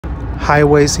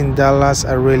highways in Dallas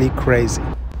are really crazy,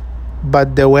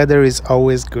 but the weather is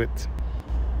always good.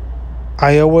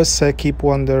 I always keep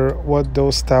wonder what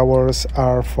those towers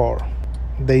are for.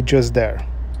 They just there.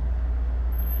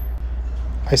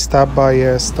 I stopped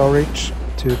by storage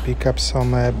to pick up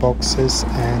some boxes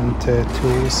and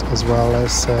tools, as well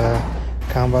as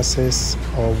canvases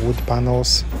or wood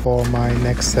panels for my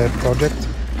next project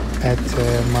at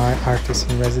my artist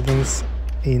in residence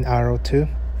in RO2.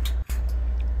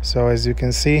 So as you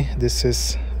can see, this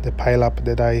is the pile up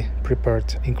that I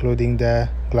prepared, including the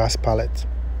glass palette.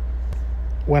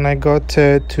 When I got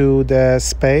to the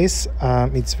space,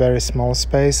 it's very small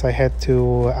space. I had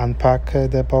to unpack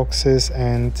the boxes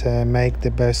and make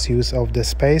the best use of the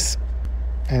space.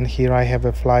 And here I have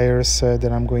flyers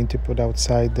that I'm going to put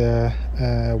outside the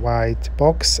white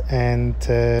box, and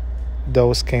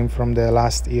those came from the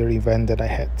last year event that I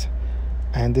had.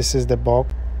 And this is the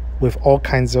box with all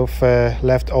kinds of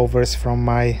leftovers from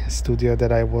my studio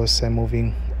that I was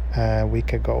moving a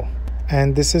week ago.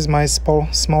 And this is my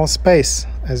small space.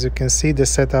 As you can see, the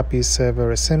setup is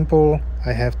very simple.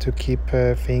 I have to keep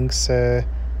things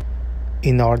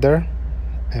in order,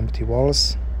 empty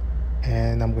walls,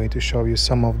 and I'm going to show you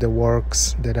some of the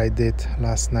works that I did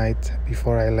last night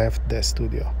before I left the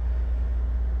studio.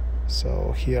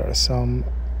 So here are some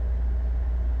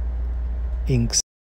inks